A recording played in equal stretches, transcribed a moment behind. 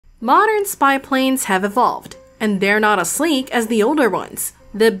Modern spy planes have evolved, and they're not as sleek as the older ones.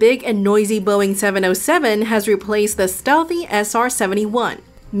 The big and noisy Boeing 707 has replaced the stealthy SR-71.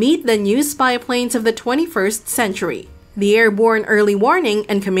 Meet the new spy planes of the 21st century, the Airborne Early Warning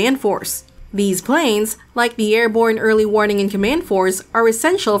and Command Force. These planes, like the Airborne Early Warning and Command Force, are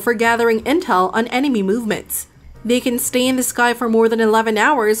essential for gathering intel on enemy movements. They can stay in the sky for more than 11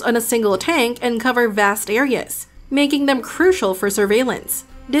 hours on a single tank and cover vast areas, making them crucial for surveillance.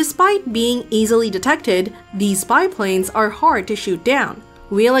 Despite being easily detected, these spy planes are hard to shoot down.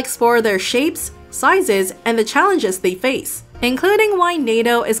 We'll explore their shapes, sizes, and the challenges they face, including why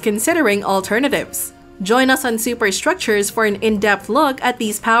NATO is considering alternatives. Join us on Superstructures for an in-depth look at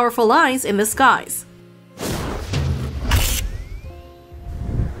these powerful eyes in the skies.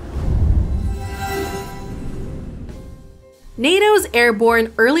 NATO's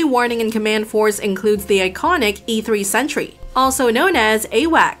Airborne Early Warning and Command Force includes the iconic E-3 Sentry, also known as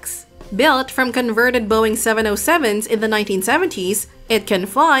AWACS. Built from converted Boeing 707s in the 1970s, it can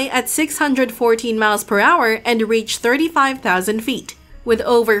fly at 614 miles per hour and reach 35,000 feet. With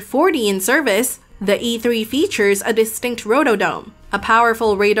over 40 in service, the E-3 features a distinct rotodome, a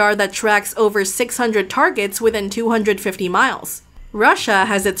powerful radar that tracks over 600 targets within 250 miles. Russia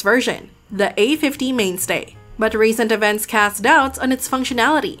has its version, the A-50 Mainstay, but recent events cast doubts on its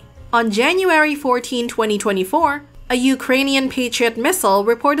functionality. On January 14, 2024, a Ukrainian Patriot missile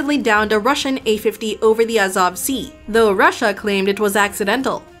reportedly downed a Russian A-50 over the Azov Sea, though Russia claimed it was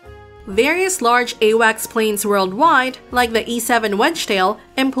accidental. Various large AWACS planes worldwide, like the E-7 Wedgetail,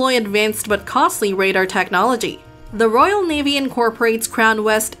 employ advanced but costly radar technology. The Royal Navy incorporates Crown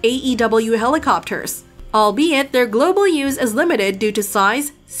West AEW helicopters, albeit their global use is limited due to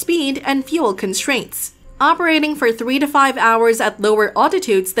size, speed, and fuel constraints. Operating for 3 to 5 hours at lower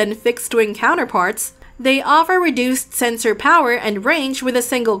altitudes than fixed-wing counterparts, they offer reduced sensor power and range with a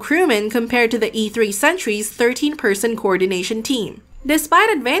single crewman compared to the E-3 Sentry's 13-person coordination team.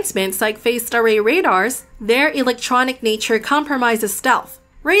 Despite advancements like phased array radars, their electronic nature compromises stealth,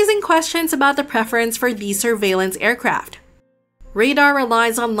 raising questions about the preference for these surveillance aircraft. Radar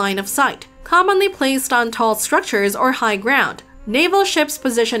relies on line of sight, commonly placed on tall structures or high ground. Naval ships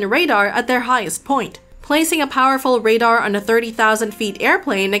position radar at their highest point. Placing a powerful radar on a 30,000 feet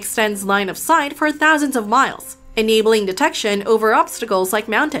airplane extends line of sight for thousands of miles, enabling detection over obstacles like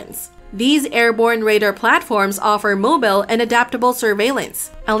mountains. These airborne radar platforms offer mobile and adaptable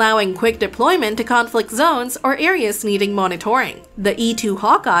surveillance, allowing quick deployment to conflict zones or areas needing monitoring. The E-2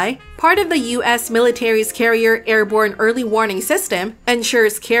 Hawkeye, part of the U.S. military's Carrier Airborne Early Warning System,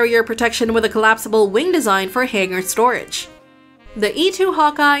 ensures carrier protection with a collapsible wing design for hangar storage. The E-2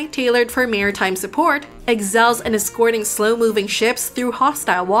 Hawkeye, tailored for maritime support, excels in escorting slow-moving ships through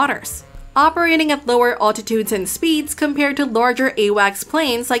hostile waters, operating at lower altitudes and speeds compared to larger AWACS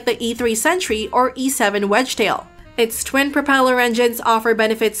planes like the E-3 Sentry or E-7 Wedgetail. Its twin-propeller engines offer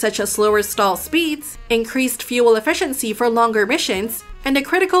benefits such as slower stall speeds, increased fuel efficiency for longer missions, and a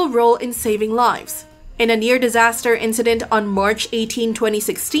critical role in saving lives. In a near-disaster incident on March 18,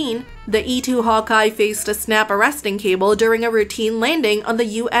 2016, the E-2 Hawkeye faced a snap arresting cable during a routine landing on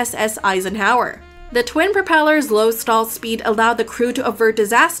the USS Eisenhower. The twin propeller's low stall speed allowed the crew to avert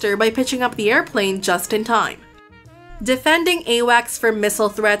disaster by pitching up the airplane just in time. Defending AWACS from missile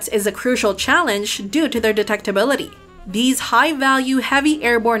threats is a crucial challenge due to their detectability. These high-value heavy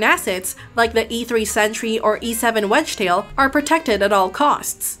airborne assets, like the E-3 Sentry or E-7 Wedgetail, are protected at all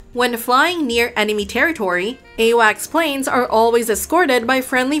costs. When flying near enemy territory, AWACS planes are always escorted by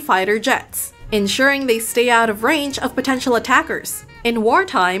friendly fighter jets, ensuring they stay out of range of potential attackers. In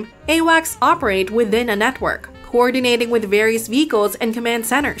wartime, AWACS operate within a network, coordinating with various vehicles and command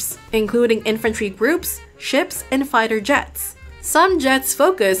centers, including infantry groups, ships, and fighter jets. Some jets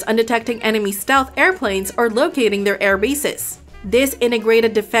focus on detecting enemy stealth airplanes or locating their air bases. This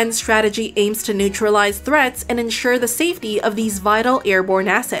integrated defense strategy aims to neutralize threats and ensure the safety of these vital airborne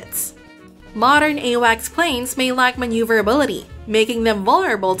assets. Modern AWACS planes may lack maneuverability, making them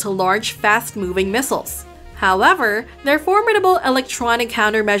vulnerable to large, fast-moving missiles. However, their formidable electronic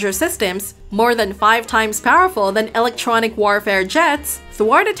countermeasure systems, more than 5 times powerful than electronic warfare jets,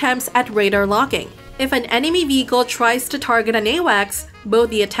 thwart attempts at radar locking. If an enemy vehicle tries to target an AWACS,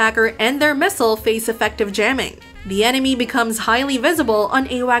 both the attacker and their missile face effective jamming. The enemy becomes highly visible on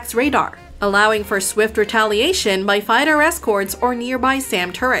AWACS radar, allowing for swift retaliation by fighter escorts or nearby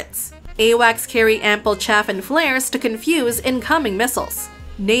SAM turrets. AWACS carry ample chaff and flares to confuse incoming missiles.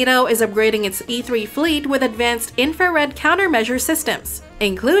 NATO is upgrading its E-3 fleet with advanced infrared countermeasure systems,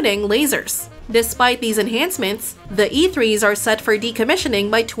 including lasers. Despite these enhancements, the E-3s are set for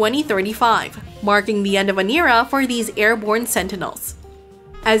decommissioning by 2035, marking the end of an era for these airborne sentinels.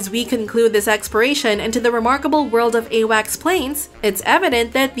 As we conclude this exploration into the remarkable world of AWACS planes, it's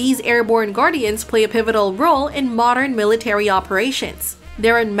evident that these airborne guardians play a pivotal role in modern military operations.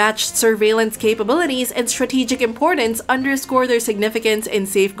 Their unmatched surveillance capabilities and strategic importance underscore their significance in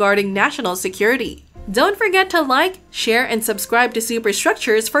safeguarding national security. Don't forget to like, share, and subscribe to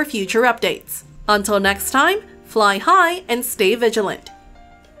Superstructures for future updates. Until next time, fly high and stay vigilant.